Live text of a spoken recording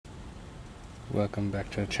Welcome back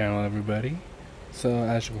to the channel, everybody. So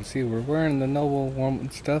as you can see, we're wearing the noble woman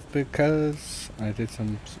stuff because I did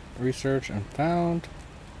some research and found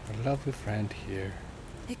a lovely friend here.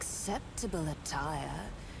 Acceptable attire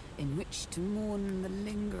in which to mourn the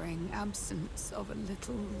lingering absence of a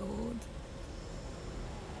little lord.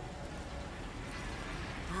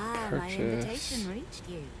 Purchase. My invitation reached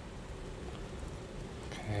you.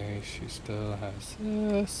 Okay, she still has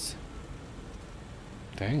this.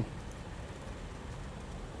 Dang.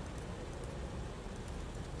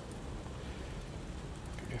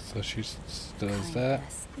 Okay, so she still has that.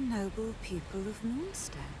 The noble people of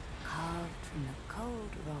Moonstone, carved from the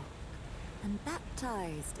cold rock and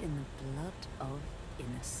baptized in the blood of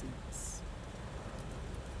innocence.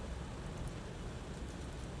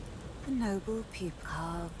 The noble people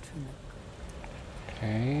carved from the...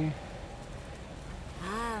 Okay.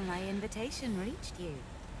 My invitation reached you.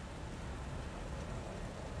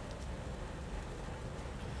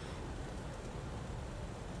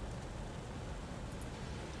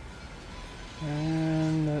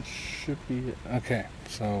 And that should be it. Okay,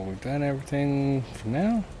 so we've done everything for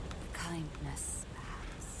now. Kindness,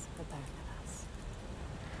 perhaps, for both of us.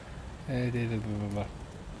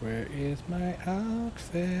 Where is my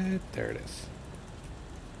outfit? There it is.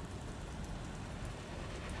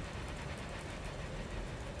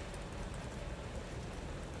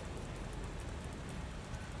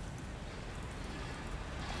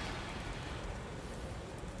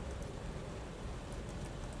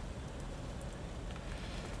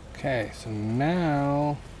 Okay, so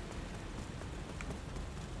now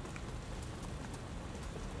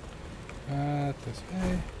this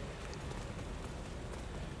way.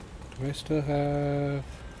 Do I still have?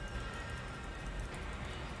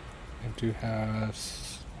 I do have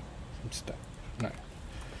some stuff. No.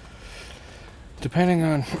 Depending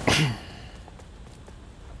on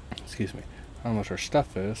excuse me, how much our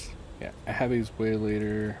stuff is. Yeah, Abby's way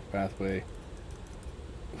later, pathway.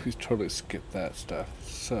 We totally skipped that stuff.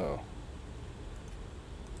 So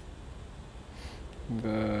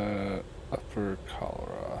the upper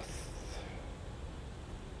Coloroth.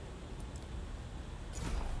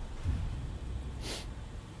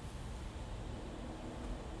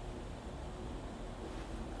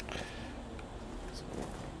 So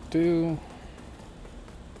do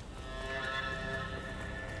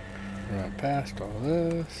run past all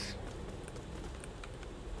this.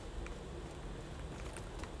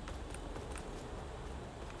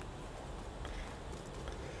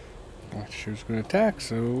 She was going to attack,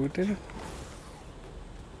 so we did it.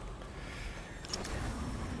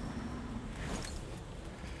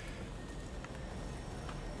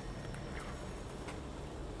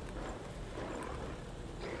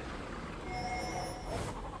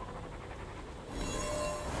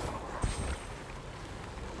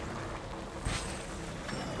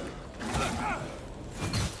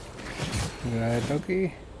 Good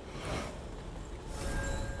doggy.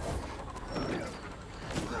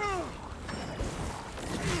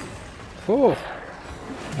 Oh,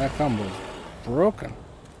 that combo's broken.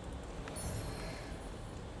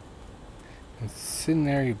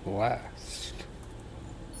 Incendiary blast.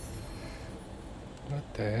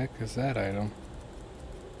 What the heck is that item?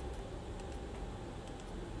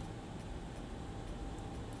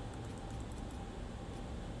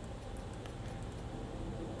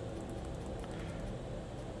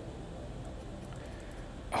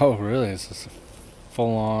 Oh, really? Is this a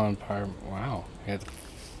full-on power? Wow.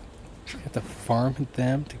 You have to farm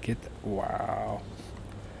them to get the, wow.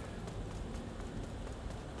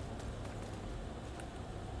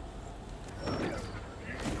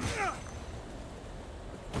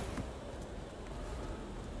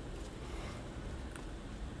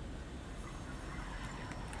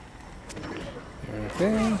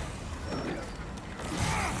 Everything.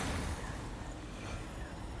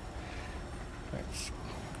 Thanks.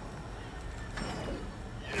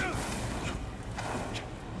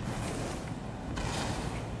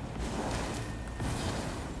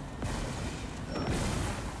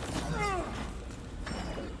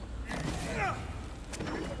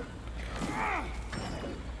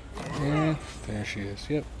 And there she is,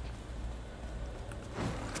 yep.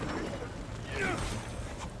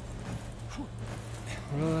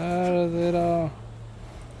 Roll out of it all.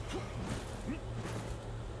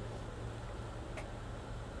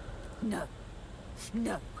 No,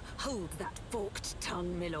 no, hold that forked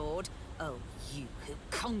tongue, my lord. Oh, you who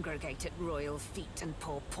congregate at royal feet and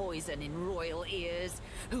pour poison in royal ears,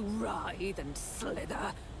 who writhe and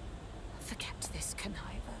slither. Forget this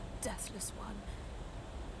conniver, deathless one.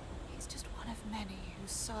 He's just one of many who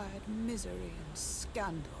sired misery and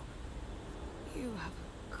scandal. You have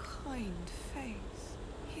a kind face.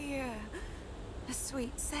 Here, a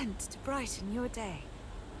sweet scent to brighten your day.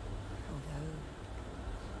 Although,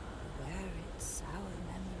 beware its sour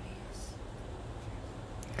memories.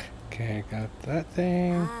 Okay, got that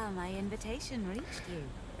thing. Ah, my invitation reached you.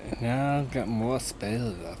 And now I've got more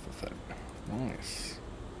spells off of it. Nice.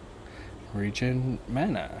 Regen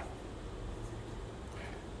mana.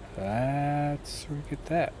 That's where we get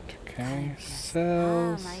that. Okay, Ah,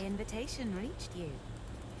 cells. my invitation reached you.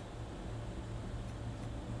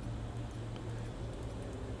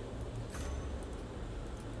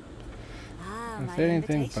 Ah, If my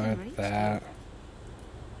anything invitation but reached that. you.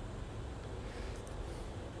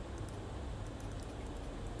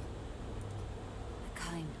 A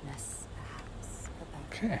kindness, perhaps, about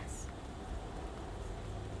Okay. us.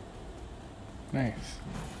 Nice.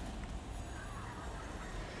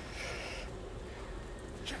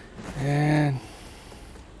 And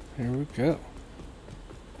here we go.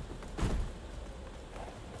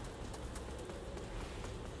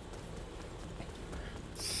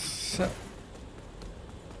 So,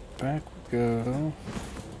 back we go.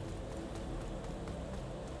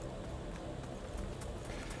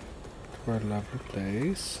 To our lovely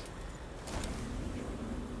place.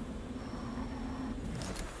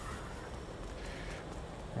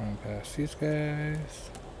 Run past these guys.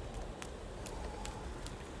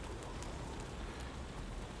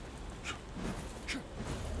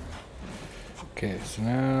 Okay, so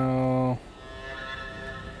now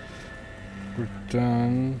we're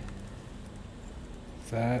done.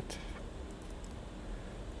 That.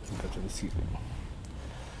 Go to the ceiling.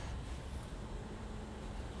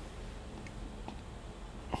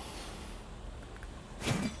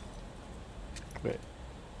 Wait.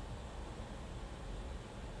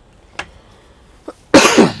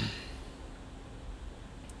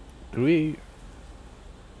 Do we?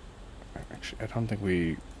 Actually, I don't think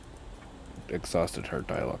we exhausted her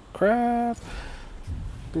dialogue. Crap!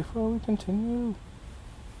 Before we continue,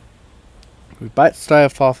 we bite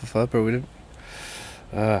stuff off of her, but we didn't.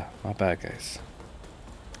 My bad, guys.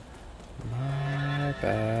 My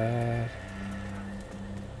bad.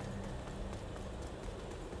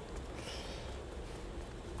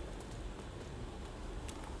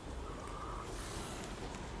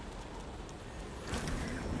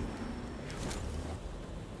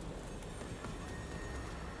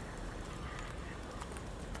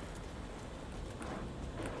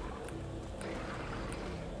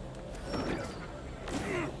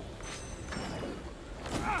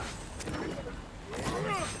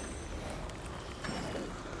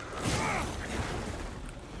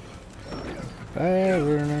 Bye,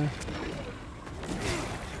 Werner.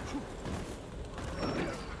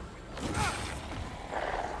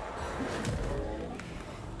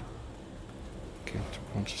 Get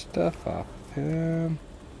a bunch of stuff off of him.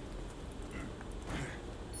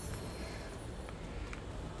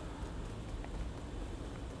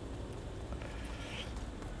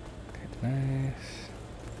 Okay, nice.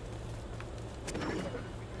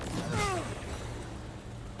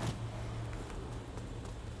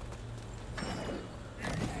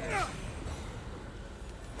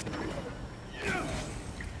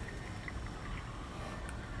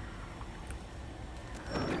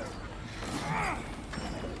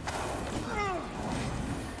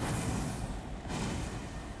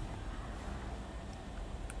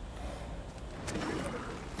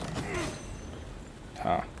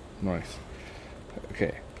 Ah, nice.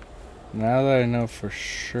 Okay. Now that I know for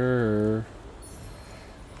sure.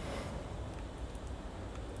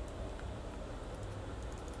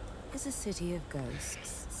 Is a city of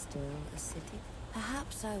ghosts still a city?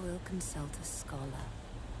 Perhaps I will consult a scholar.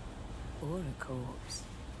 Or a corpse.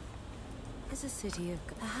 Is a city of...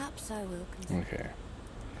 Perhaps I will consult... Okay.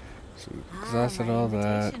 So we exhausted all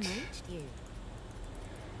that. Reached you.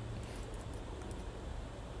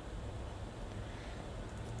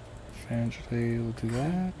 Eventually we'll do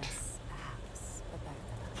that. Perhaps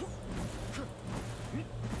about us.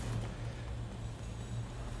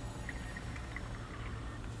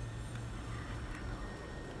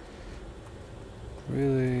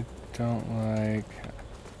 Really don't like.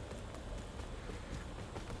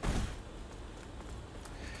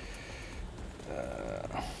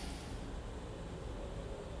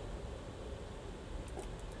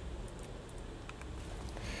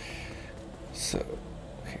 So,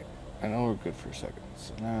 okay, I know we're good for a second.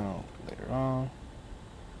 So now, later on.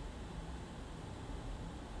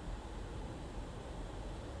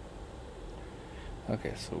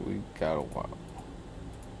 Okay, so we got a while.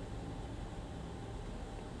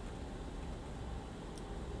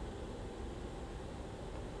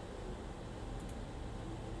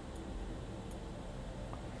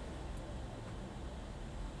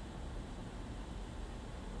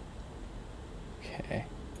 Okay.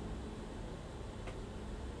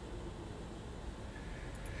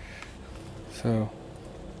 So,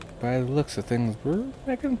 by the looks of things, we're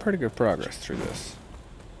making pretty good progress through this.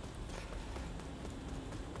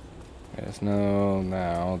 I just know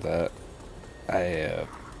now that I have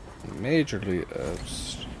majorly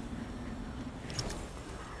ups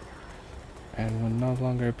and will no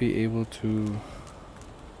longer be able to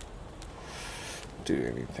do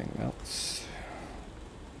anything else.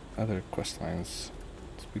 Other quest lines.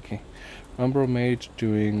 Speaking, Umbral Mage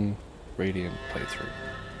doing Radiant playthrough.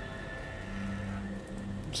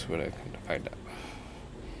 That's what I can find out.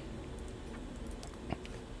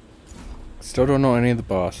 Still don't know any of the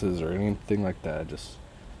bosses or anything like that. I just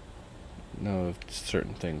know of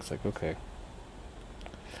certain things. Like, okay.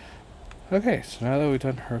 Okay, so now that we've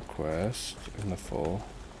done her quest in the full.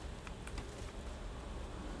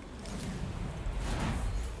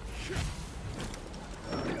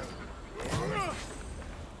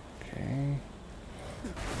 Okay.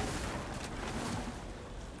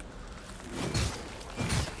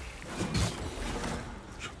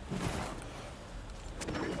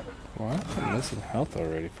 Why am I missing health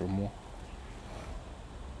already for more?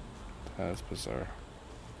 That's bizarre.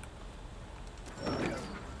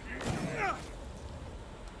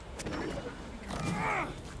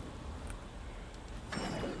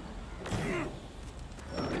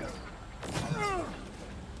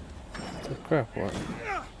 Oh crap, what?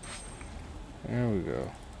 There we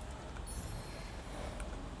go.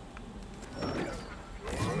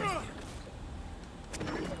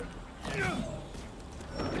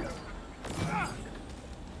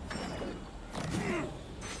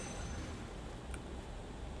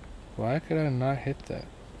 Why could I not hit that?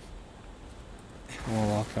 Well,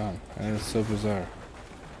 lock on. That is so bizarre.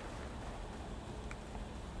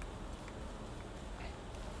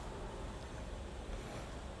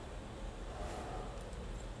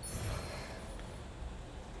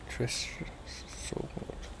 Trish Sword.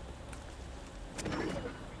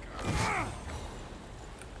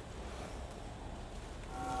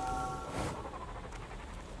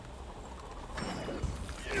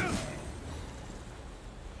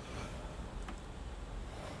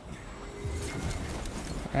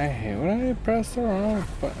 I hate when I press the wrong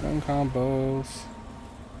button combos.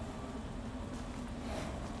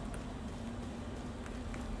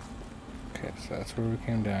 Okay, so that's where we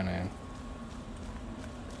came down in.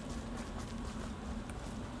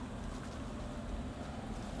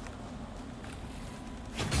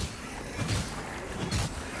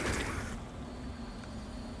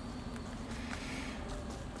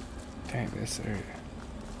 Dang, this area.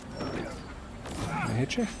 Did I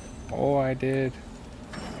hit you? Oh, I did.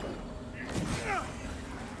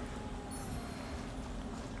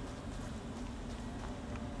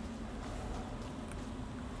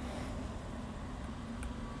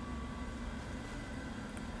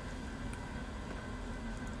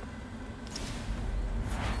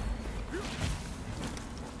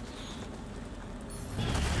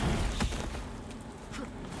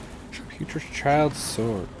 Future Child's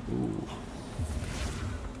Sword. Ooh.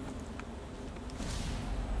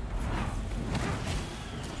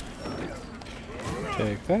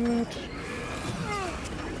 Take that.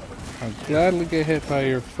 I'll gladly get hit by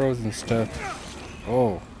your frozen stuff.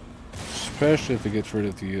 Oh. Especially if it gets rid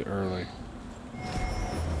of you early.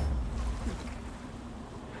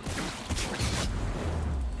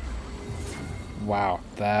 Wow,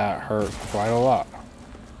 that hurt quite a lot.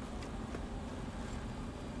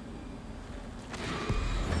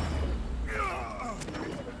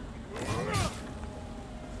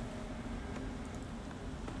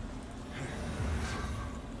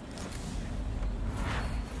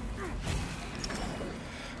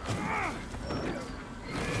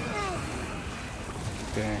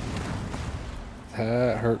 Dang.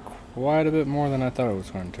 That hurt quite a bit more than I thought it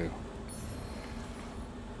was going to.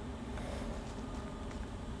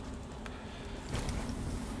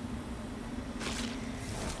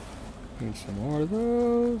 Need some more of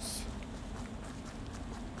those.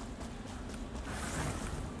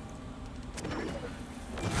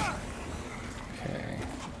 Okay.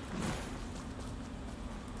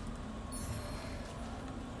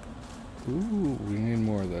 Ooh, we need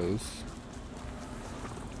more of those.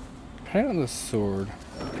 Hang on the sword.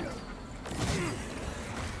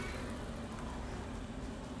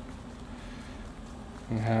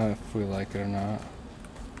 And how if we like it or not.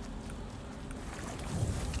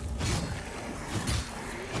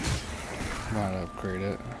 Might upgrade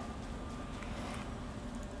it.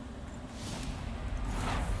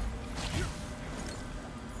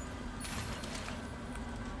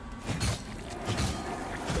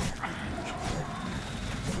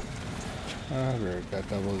 Alright, got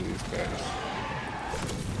double these guys.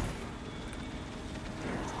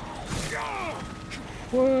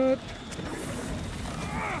 What?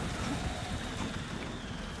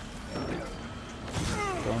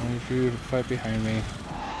 Don't need you to fight behind me.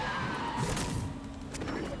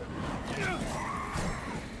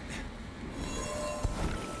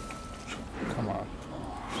 Come on.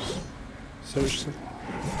 Seriously?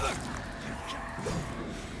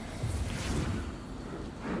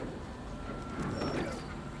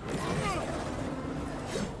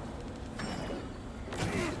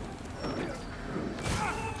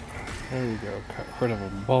 There you go. Got rid of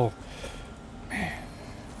them both. Man.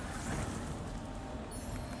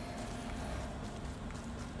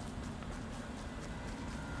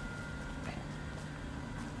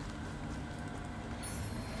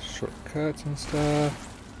 Shortcuts and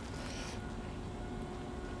stuff.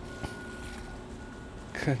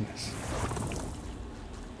 Goodness.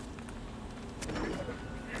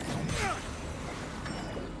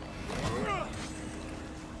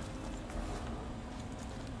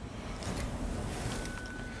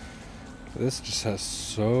 This just has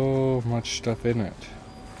so much stuff in it.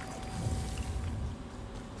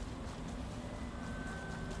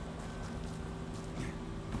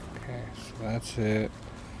 Okay, so that's it.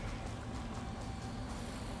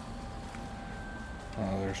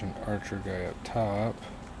 Oh, there's an archer guy up top.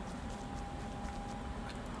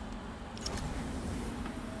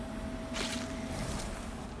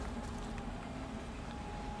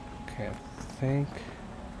 Okay, I think...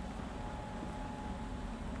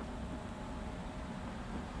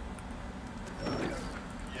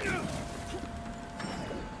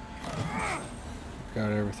 got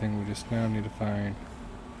everything, we just now need to find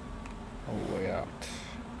a way out.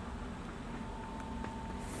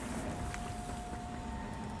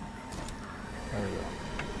 There we go.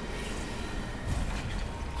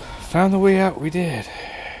 Found the way out, we did.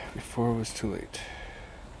 Before it was too late.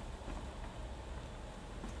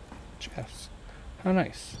 Chests. How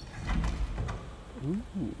nice. Ooh.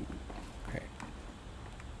 Okay.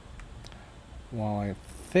 Well, I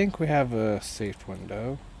think we have a safe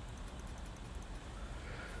window.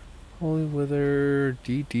 Holy Wither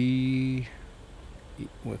DD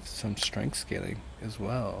with some strength scaling as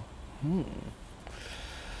well.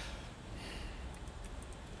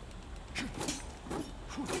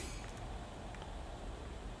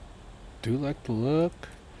 Do like the look.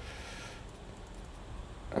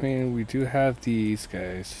 I mean, we do have these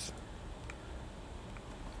guys.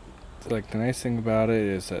 Like, the nice thing about it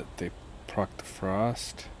is that they proc the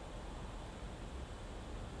frost.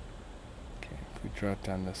 If we drop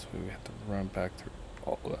down this way, we have to run back through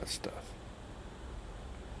all that stuff.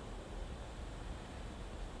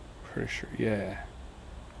 Pretty sure, yeah.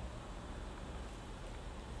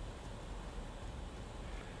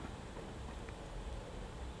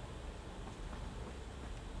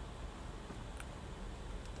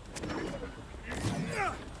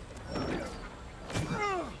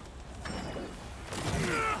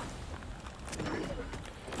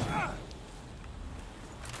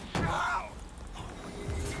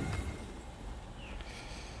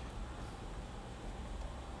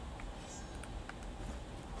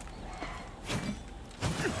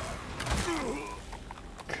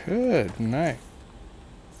 Good night.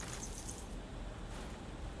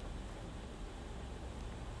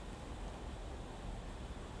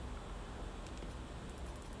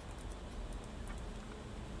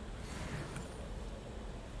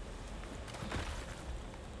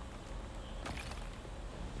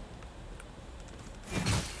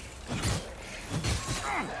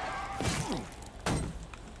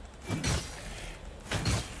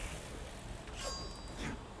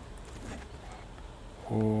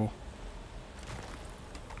 Oh.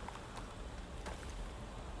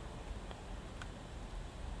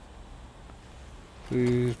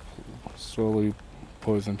 Please slowly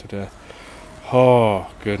poison to death.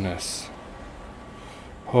 Oh, goodness.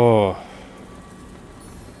 Oh.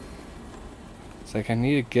 It's like I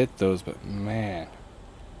need to get those, but man.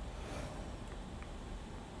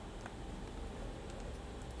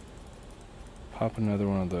 Pop another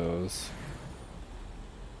one of those.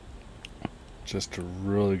 Just to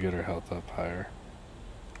really get her health up higher.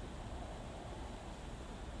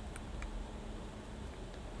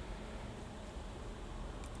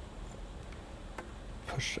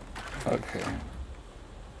 Push it. Okay.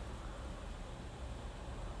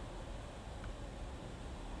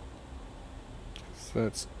 So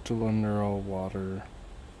that's still under all water.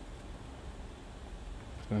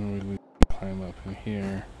 Then we climb up in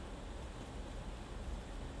here.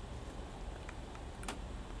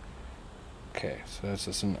 Okay, so that's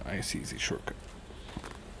just an nice easy shortcut.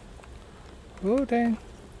 Oh, dang.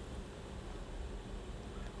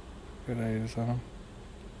 Good ideas on him.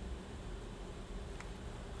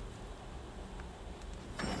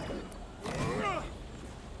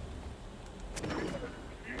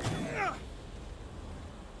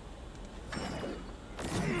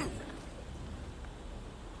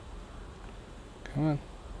 Come on.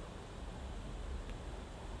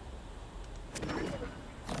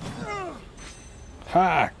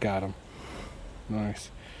 Ha! Got him.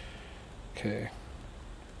 Nice. Okay.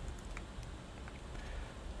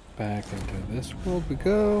 Back into this world we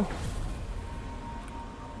go.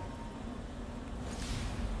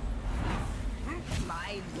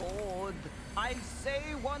 My lord, I'll say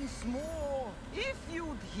once more, if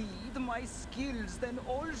you'd heed my skills, then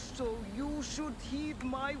also you should heed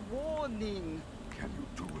my warning. Can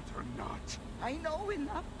you do it or not? I know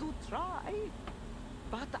enough to try,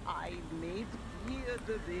 but I've made clear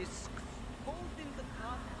the risks, both in the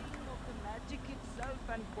casting of the magic itself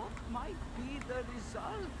and what might be the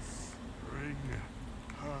results. Bring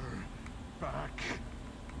her back.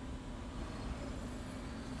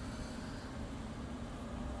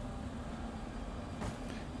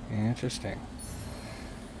 Interesting.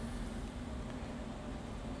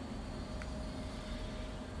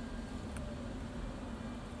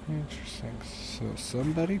 Interesting. So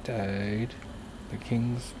somebody died. The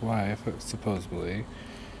king's wife, supposedly.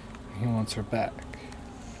 He wants her back.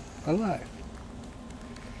 Alive.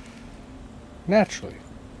 Naturally.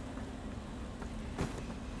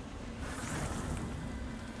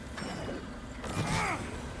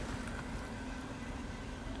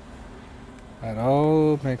 That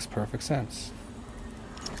all makes perfect sense.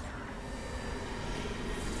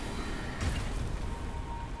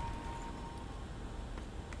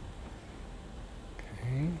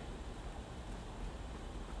 Okay.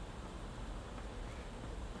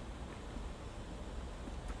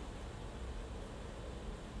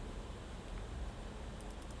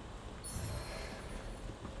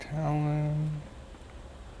 Talon.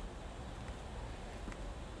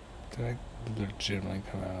 Did I legitimately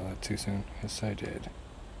come out of that too soon? Yes, I did.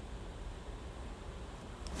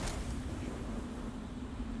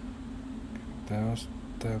 That was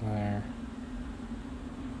down there.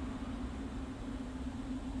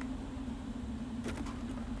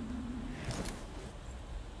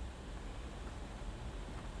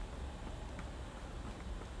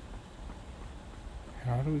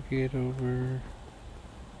 How do we get over?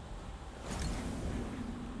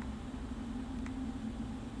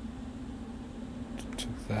 To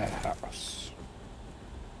that house.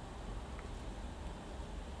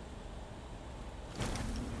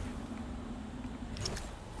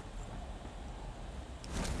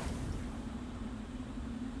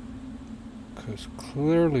 Because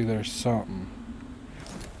clearly there's something.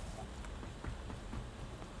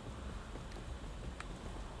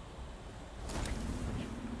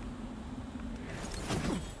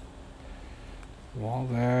 Wall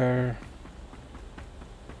there.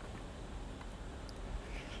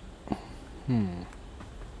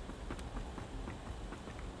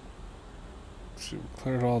 So we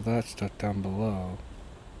cleared all that stuff down below.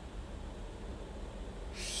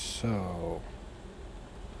 So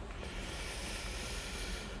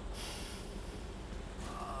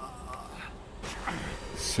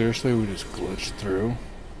seriously, we just glitched through.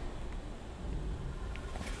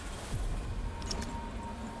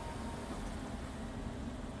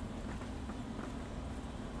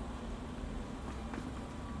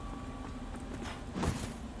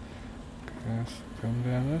 Guess come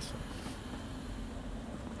down this one.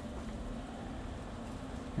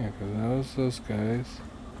 Yeah, because that was those guys.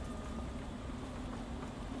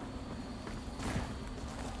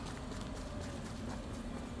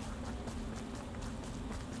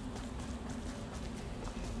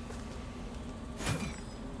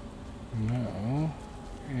 No.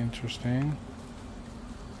 Interesting.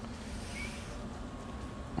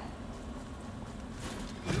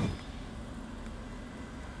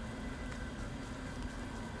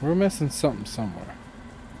 We're missing something somewhere.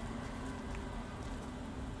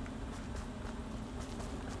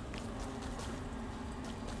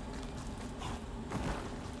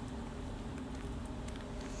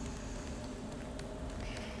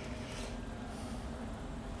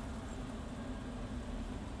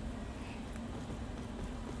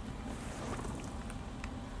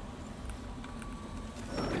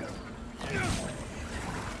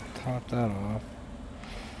 Top that off.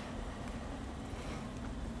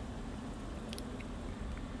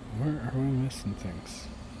 Where are we missing things?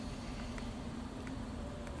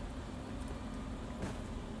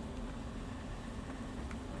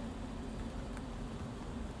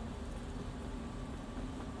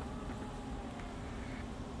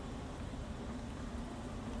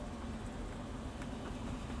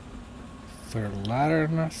 Is there a ladder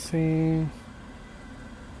I'm not seeing?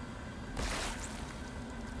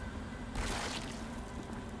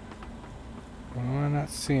 What am I not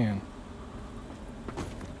seeing?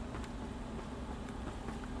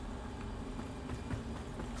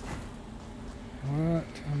 What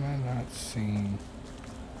am I not seeing?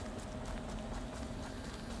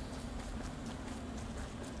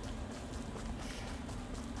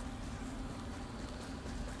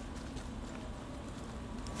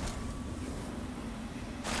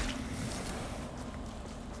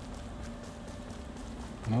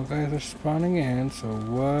 No guys are spawning in, so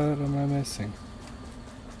what am I missing?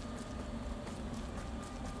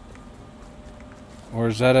 Or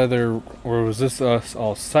is that other, or was this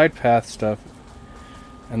all side path stuff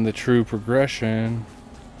and the true progression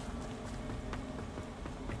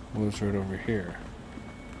was right over here?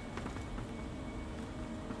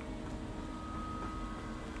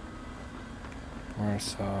 Where I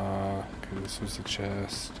saw, okay, this was the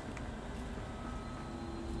chest.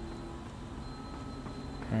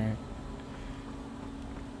 Right.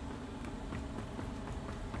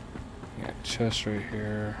 Yeah, chest right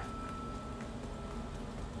here.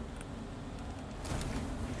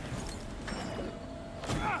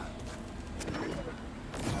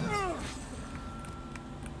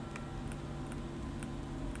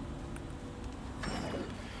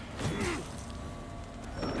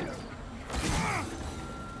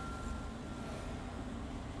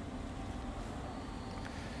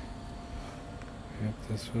 Yep,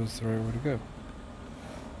 this was the right way to go.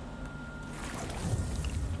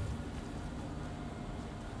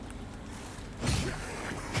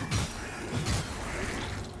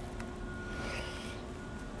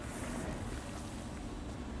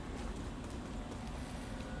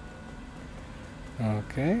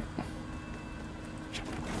 Okay.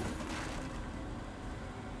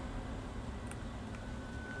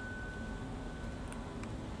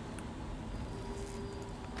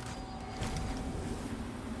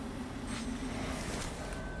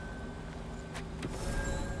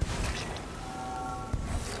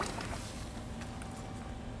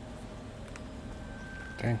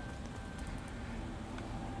 Dang.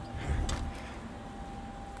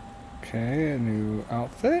 Okay, a new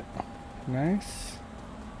outfit. Nice.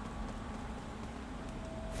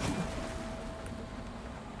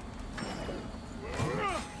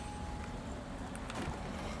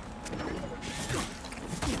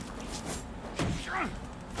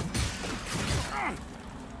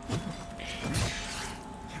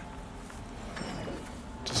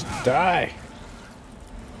 Just die.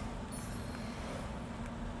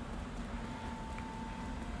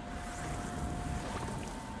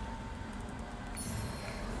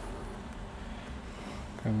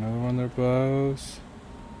 Got another one of their bows.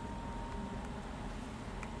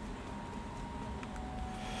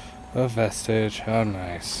 A vestige, how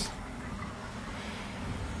nice.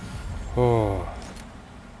 Oh.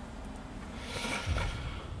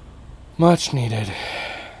 Much needed.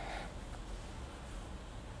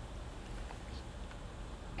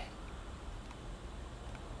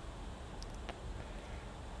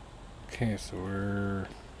 Okay, so we're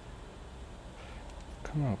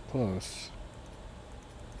coming out close.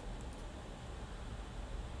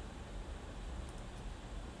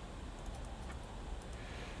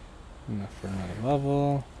 Enough for another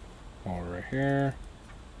level. While we're right here.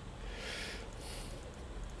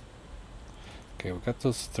 Okay, we got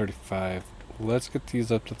those 35. Let's get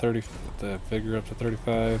these up to 30, the vigor up to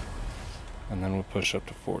 35, and then we'll push up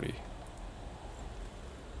to 40.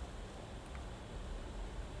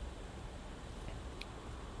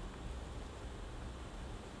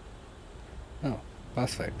 Oh,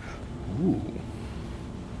 boss fight. Ooh.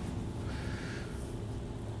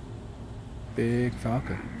 Big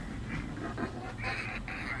falcon.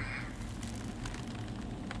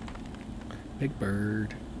 Big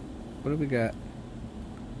bird. What do we got?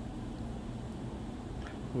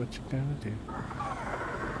 What you gonna do?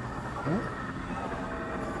 Huh?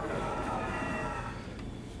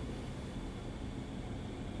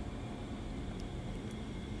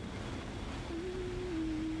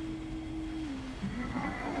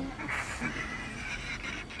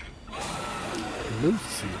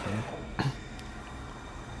 Lucy, huh?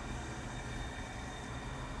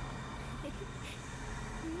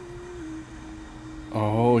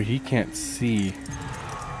 Oh, he can't see.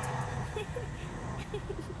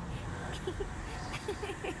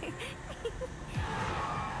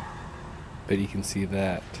 But he can see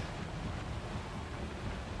that.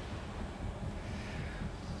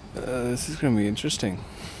 This is gonna be interesting.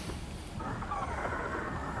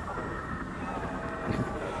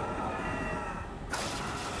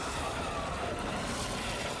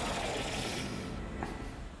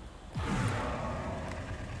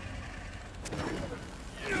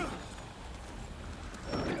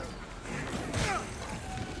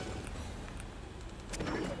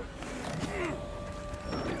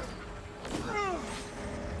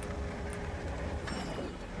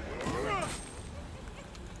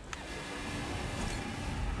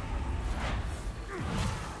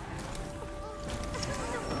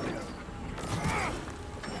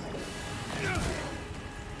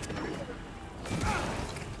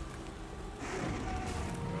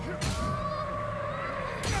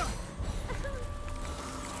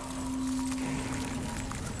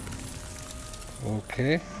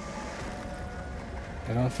 Okay.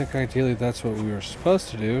 I don't think ideally that's what we were supposed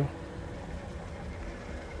to do.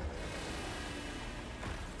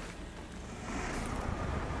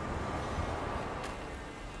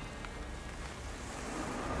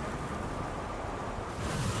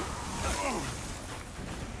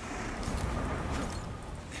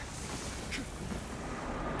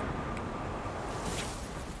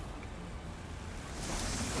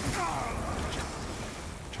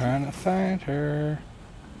 Trying to find her.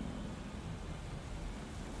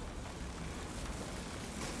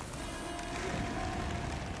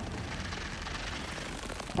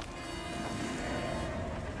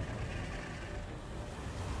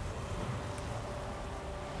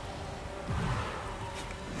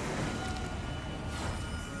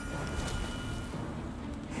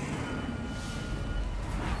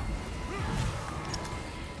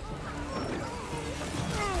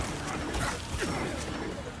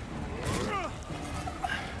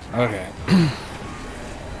 Okay.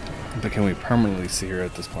 But can we permanently see her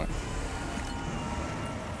at this point?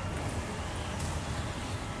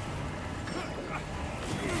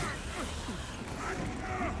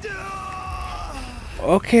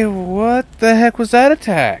 Okay, what the heck was that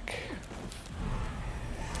attack?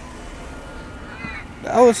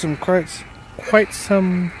 That was some quite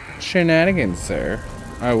some shenanigans there,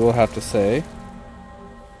 I will have to say.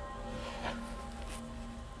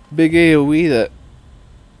 Big AoE that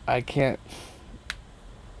I can't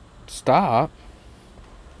stop.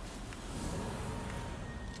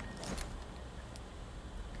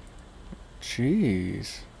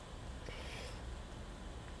 Jeez.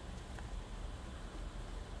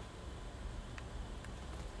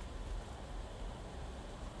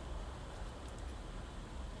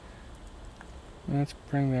 Let's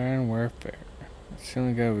bring the Iron Warfare. That's the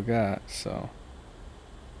only guy we got, so.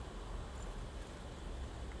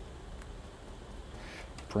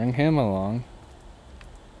 Bring him along.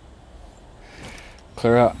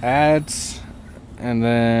 Clear out ads, and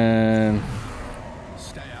then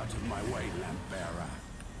Stay out of my way, lamp bearer,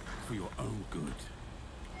 for your own good.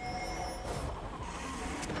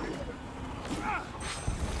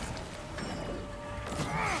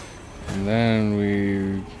 and then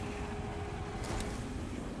we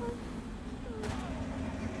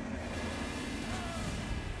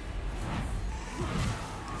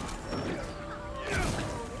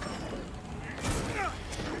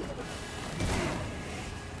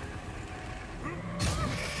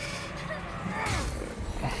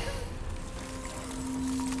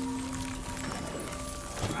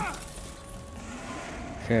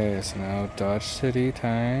okay, so now Dodge City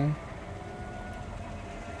time.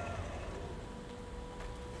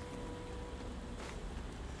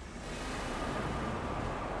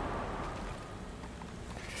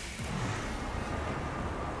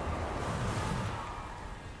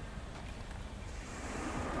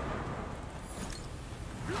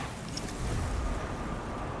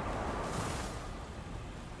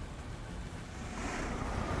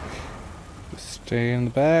 Stay in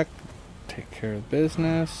the back, take care of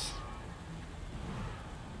business.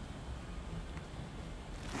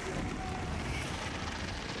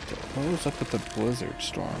 What was up with the blizzard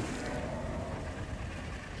storm?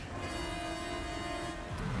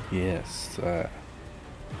 Yes, that.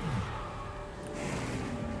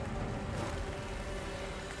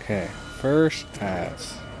 Okay, first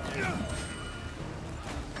pass.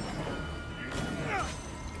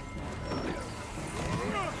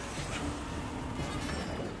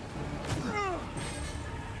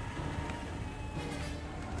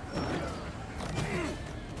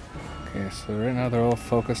 Okay, so right now they're all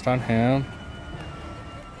focused on him.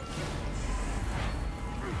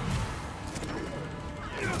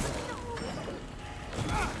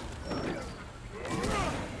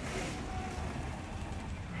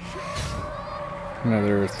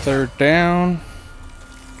 Another third down.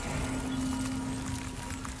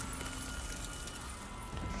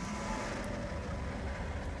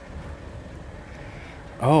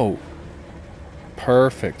 Oh,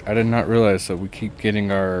 perfect. I did not realize that we keep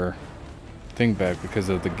getting our thing back because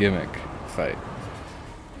of the gimmick fight.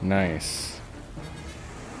 Nice.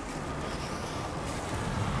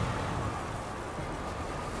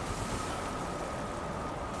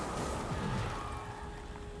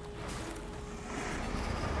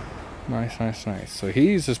 Nice, nice, nice. So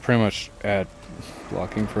he's just pretty much at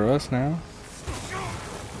blocking for us now.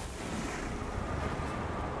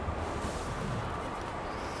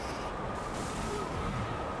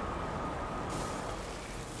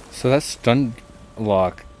 So that stun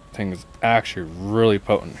lock thing is actually really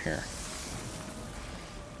potent here.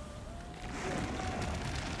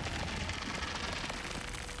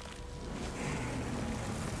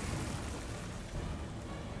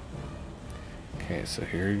 Okay, so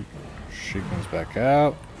here she comes back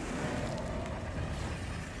out.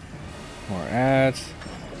 More ads.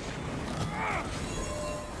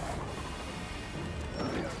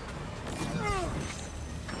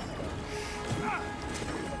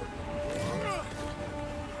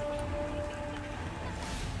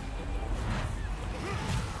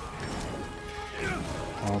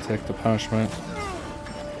 I'll take the punishment.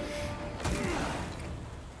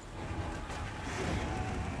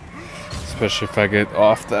 Especially if I get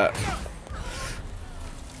off that.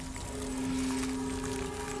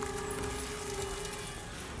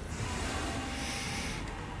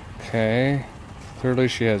 Okay. Clearly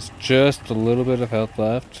she has just a little bit of health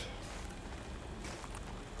left.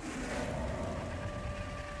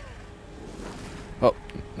 Oh,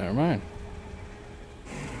 never mind.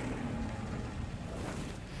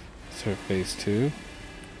 It's her phase 2.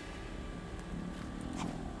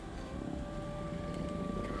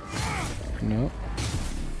 Nope.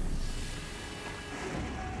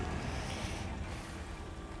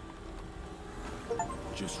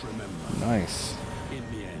 Just remember, Nice. in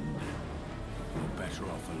the end, you're better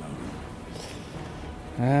off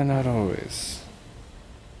alone. Not always.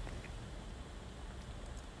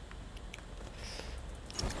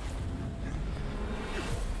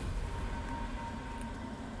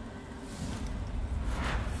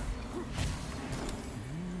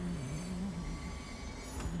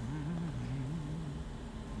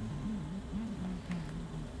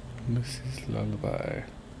 Lucy's lullaby.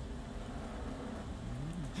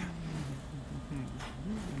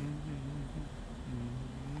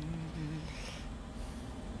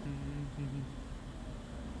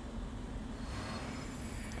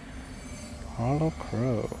 Hollow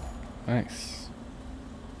Crow. Nice.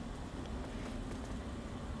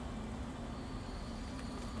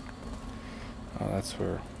 Oh, that's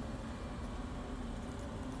where.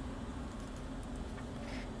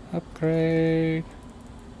 Upgrade.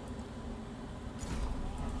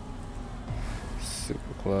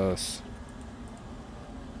 Super close.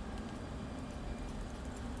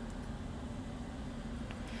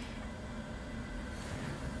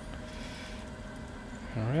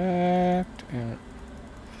 Correct. And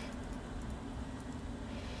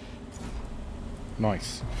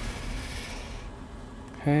nice.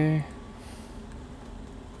 Okay.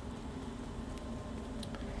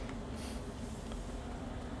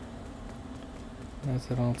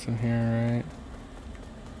 Nothing else in here, right?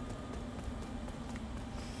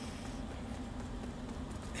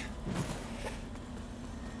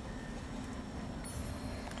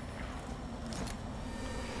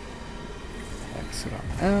 Exit on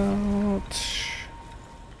out.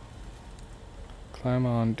 Climb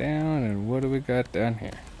on down, and what do we got down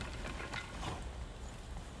here?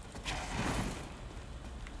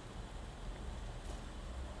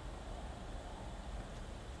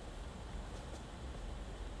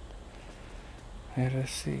 Let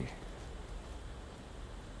us see.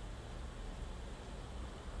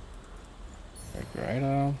 Right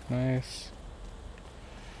on, nice.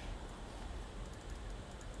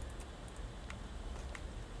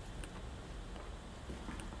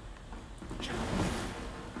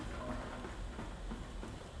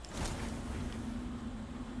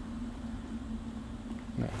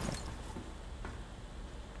 No.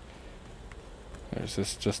 There's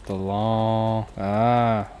this just a long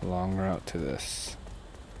route to this.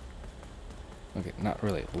 Okay, not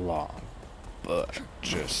really long, but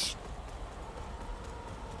just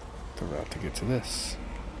the route to get to this.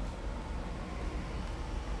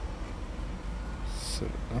 So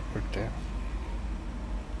up or down?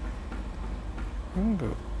 I'm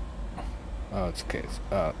gonna go. Oh, it's okay. It's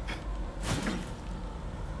up.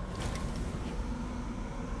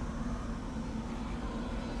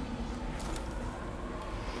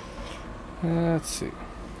 Let's see.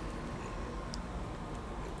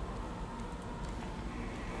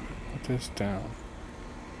 Put this down.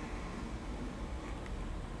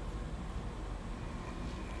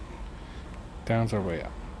 Down's our way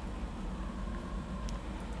up.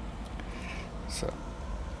 So,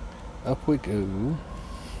 up we go.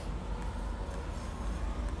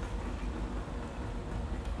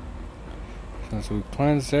 Since we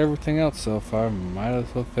cleansed everything else so far, might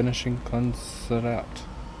as well finish and cleanse it out.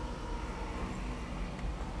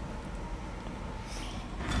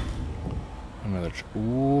 Another.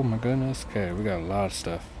 Oh my goodness. Okay, we got a lot of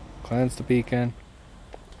stuff. Cleanse the beacon.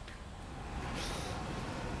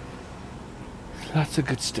 Lots of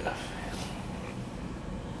good stuff.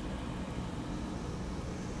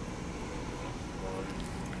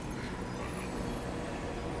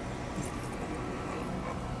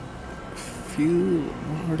 Few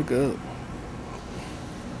more to go.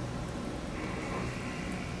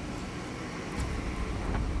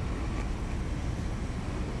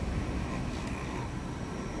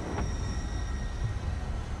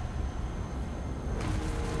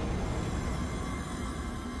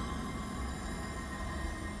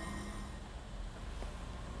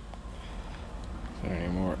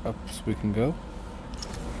 up so we can go.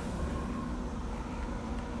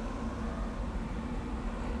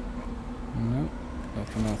 Nope,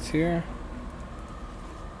 nothing else here.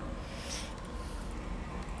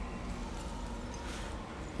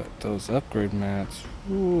 But those upgrade mats,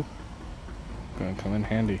 ooh, gonna come in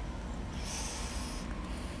handy.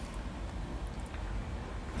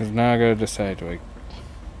 Because now I gotta decide, do I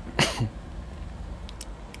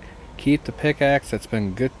keep the pickaxe that's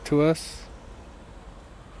been good to us?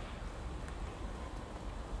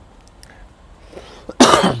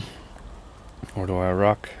 Or do I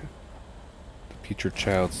rock the future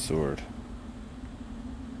child's sword?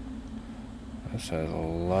 This has a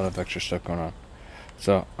lot of extra stuff going on.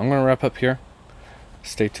 So I'm gonna wrap up here.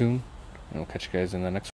 Stay tuned, and we'll catch you guys in the next one.